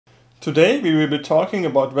Today we will be talking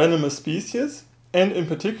about venomous species and in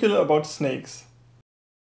particular about snakes.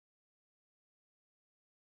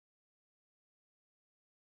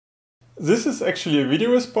 This is actually a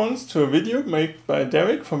video response to a video made by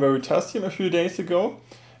Derek from Venomous a few days ago,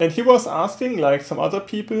 and he was asking, like some other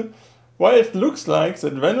people, why it looks like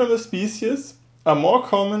that venomous species are more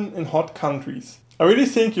common in hot countries. I really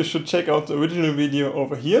think you should check out the original video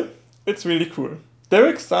over here, it's really cool.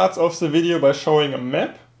 Derek starts off the video by showing a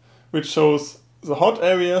map which shows the hot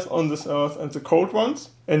areas on this earth and the cold ones,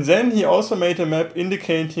 and then he also made a map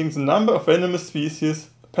indicating the number of venomous species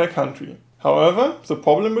per country. However, the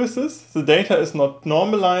problem with this, the data is not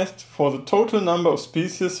normalized for the total number of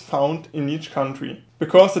species found in each country.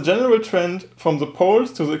 Because the general trend from the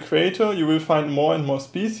poles to the equator you will find more and more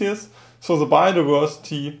species, so the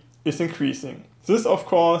biodiversity is increasing. This of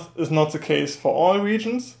course is not the case for all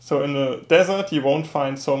regions, so in the desert you won't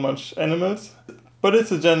find so much animals, but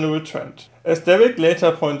it's a general trend. As Derek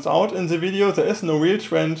later points out in the video, there is no real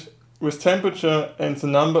trend with temperature and the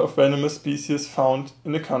number of venomous species found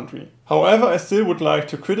in a country. However, I still would like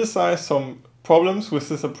to criticize some problems with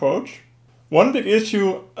this approach. One big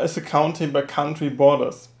issue is the counting by country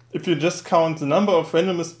borders. If you just count the number of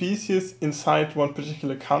venomous species inside one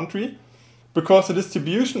particular country, because the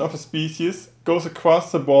distribution of a species goes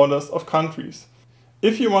across the borders of countries.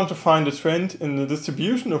 If you want to find a trend in the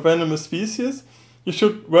distribution of venomous species, you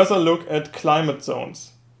should rather look at climate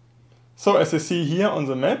zones. So as you see here on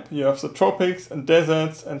the map, you have the tropics and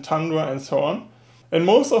deserts and tundra and so on. And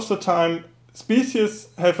most of the time, species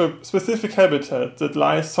have a specific habitat that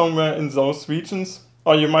lies somewhere in those regions,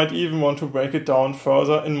 or you might even want to break it down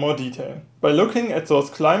further in more detail. By looking at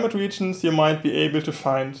those climate regions, you might be able to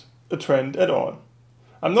find a trend at all.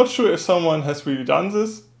 I'm not sure if someone has really done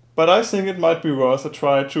this, but I think it might be worth a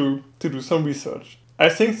try to do some research. I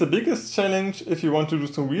think the biggest challenge if you want to do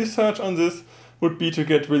some research on this would be to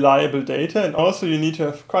get reliable data, and also you need to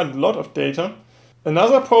have quite a lot of data.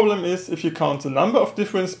 Another problem is if you count the number of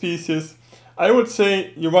different species, I would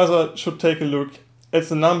say you rather should take a look at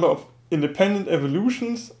the number of independent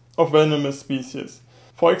evolutions of venomous species.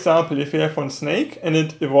 For example, if you have one snake and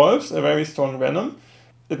it evolves a very strong venom,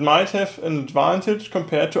 it might have an advantage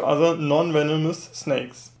compared to other non-venomous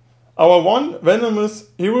snakes. Our one venomous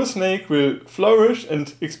hero snake will flourish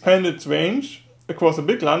and expand its range across a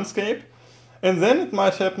big landscape, and then it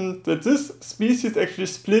might happen that this species actually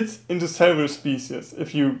splits into several species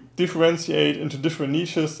if you differentiate into different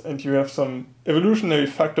niches and you have some evolutionary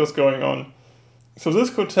factors going on. So this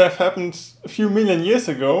could have happened a few million years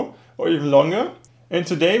ago or even longer, and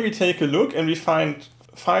today we take a look and we find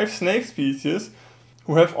 5 snake species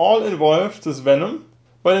who have all evolved this venom,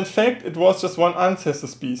 but in fact it was just one ancestor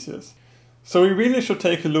species. So we really should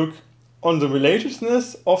take a look on the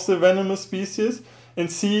relatedness of the venomous species and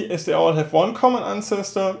see if they all have one common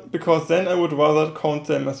ancestor, because then I would rather count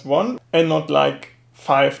them as one and not like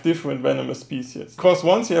 5 different venomous species. Because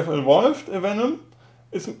once you have evolved a venom,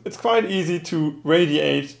 it's quite easy to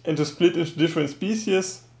radiate and to split into different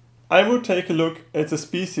species. I would take a look at the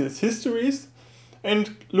species histories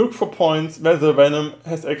and look for points where the venom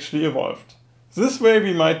has actually evolved. This way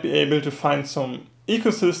we might be able to find some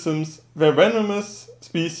ecosystems where venomous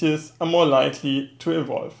species are more likely to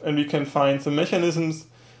evolve, and we can find the mechanisms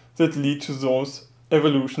that lead to those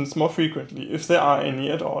evolutions more frequently, if there are any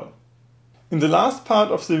at all. In the last part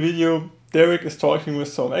of the video, Derek is talking with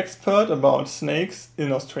some expert about snakes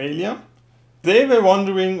in Australia. They were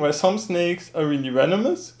wondering why some snakes are really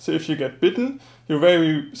venomous, so if you get bitten, you're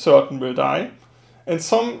very certain will die, and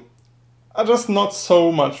some are just not so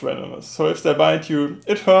much venomous, so if they bite you,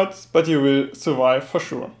 it hurts, but you will survive for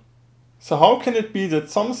sure. So how can it be that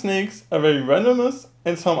some snakes are very venomous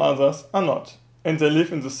and some others are not, and they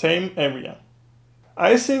live in the same area?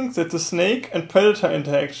 I think that the snake and predator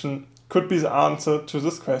interaction could be the answer to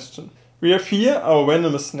this question. We have here our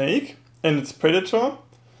venomous snake and its predator.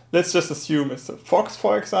 Let's just assume it's a fox,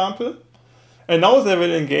 for example, and now they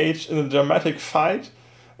will engage in a dramatic fight,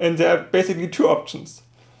 and there are basically 2 options.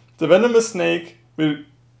 The venomous snake will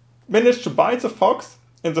manage to bite the fox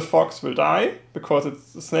and the fox will die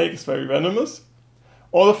because the snake is very venomous,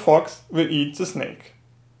 or the fox will eat the snake.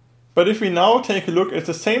 But if we now take a look at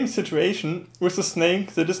the same situation with a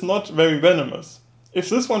snake that is not very venomous,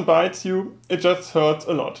 if this one bites you, it just hurts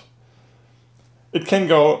a lot. It can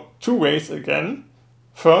go 2 ways again.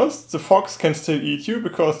 First, the fox can still eat you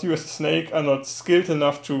because you as a snake are not skilled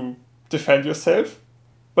enough to defend yourself.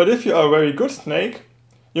 But if you are a very good snake,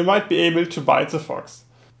 you might be able to bite the fox.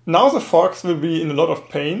 Now the fox will be in a lot of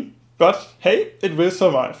pain, but hey, it will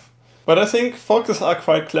survive. But I think foxes are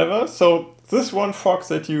quite clever, so this one fox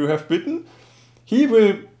that you have bitten, he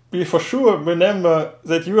will we for sure remember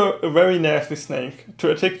that you are a very nasty snake.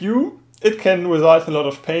 To attack you, it can result in a lot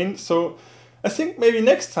of pain, so I think maybe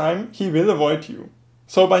next time he will avoid you.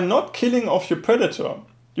 So by not killing off your predator,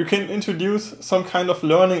 you can introduce some kind of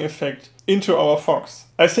learning effect into our fox.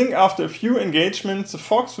 I think after a few engagements, the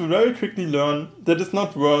fox will very quickly learn that it's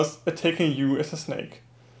not worth attacking you as a snake.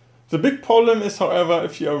 The big problem is, however,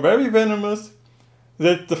 if you are very venomous,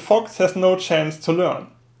 that the fox has no chance to learn.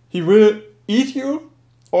 He will eat you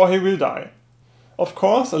or he will die. Of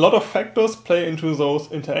course, a lot of factors play into those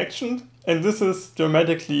interactions, and this is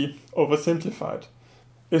dramatically oversimplified.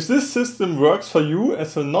 If this system works for you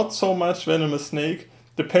as a not so much venomous snake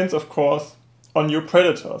depends of course on your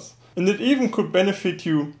predators. And it even could benefit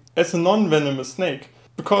you as a non-venomous snake,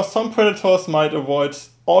 because some predators might avoid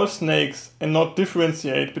all snakes and not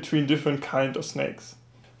differentiate between different kinds of snakes.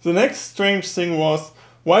 The next strange thing was,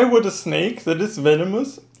 why would a snake that is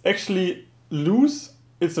venomous actually lose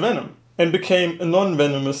its venom and became a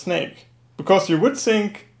non-venomous snake? Because you would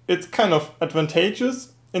think it's kind of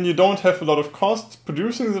advantageous and you don't have a lot of cost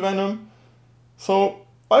producing the venom. So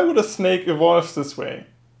why would a snake evolve this way?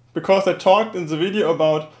 Because I talked in the video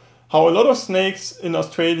about how a lot of snakes in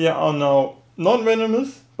Australia are now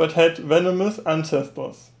non-venomous but had venomous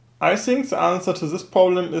ancestors. I think the answer to this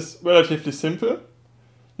problem is relatively simple.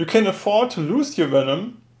 You can afford to lose your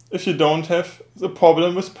venom if you don't have the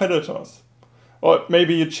problem with predators. Or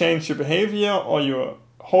maybe you change your behavior or your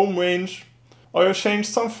home range, or you change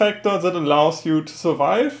some factor that allows you to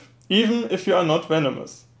survive even if you are not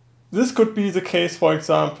venomous. This could be the case, for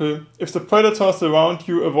example, if the predators around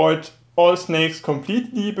you avoid all snakes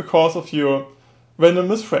completely because of your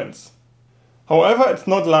venomous friends. However, it's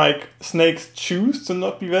not like snakes choose to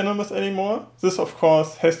not be venomous anymore. This of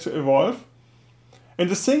course has to evolve. And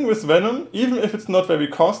the thing with venom, even if it's not very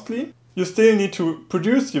costly, you still need to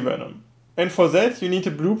produce your venom. And for that you need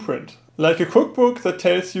a blueprint, like a cookbook that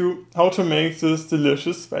tells you how to make this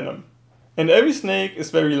delicious venom. And every snake is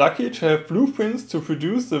very lucky to have blueprints to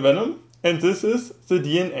produce the venom, and this is the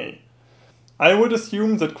DNA. I would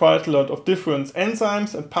assume that quite a lot of different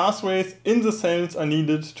enzymes and pathways in the cells are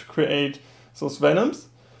needed to create those venoms.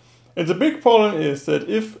 And the big problem is that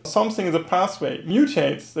if something in the pathway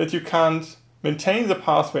mutates, that you can't maintain the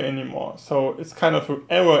pathway anymore. So it's kind of an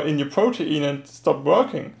error in your protein and stop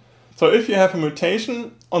working. So if you have a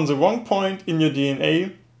mutation on the wrong point in your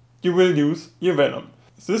DNA, you will lose your venom.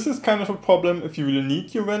 This is kind of a problem if you really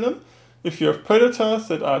need your venom, if you have predators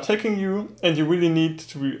that are attacking you and you really need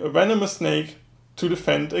to be a venomous snake to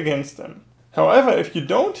defend against them. However, if you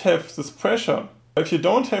don't have this pressure, if you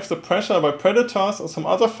don't have the pressure by predators or some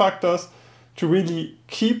other factors to really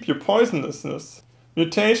keep your poisonousness,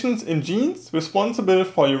 mutations in genes responsible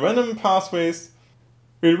for your venom pathways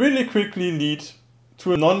will really quickly lead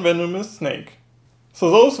to a non-venomous snake. So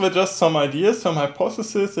those were just some ideas, some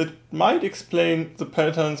hypotheses that might explain the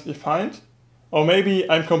patterns we find. Or maybe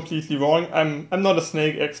I'm completely wrong, I'm not a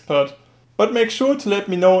snake expert. But make sure to let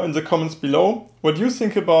me know in the comments below what you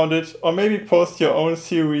think about it, or maybe post your own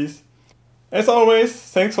theories. As always,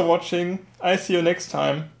 thanks for watching, I see you next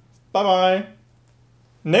time. Bye bye!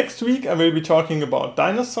 Next week I will be talking about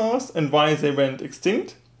dinosaurs and why they went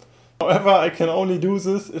extinct. However, I can only do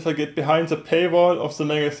this if I get behind the paywall of the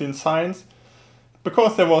magazine Science,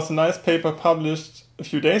 because there was a nice paper published a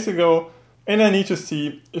few days ago and I need to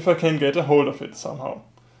see if I can get a hold of it somehow.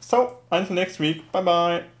 So, until next week, bye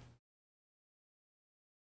bye!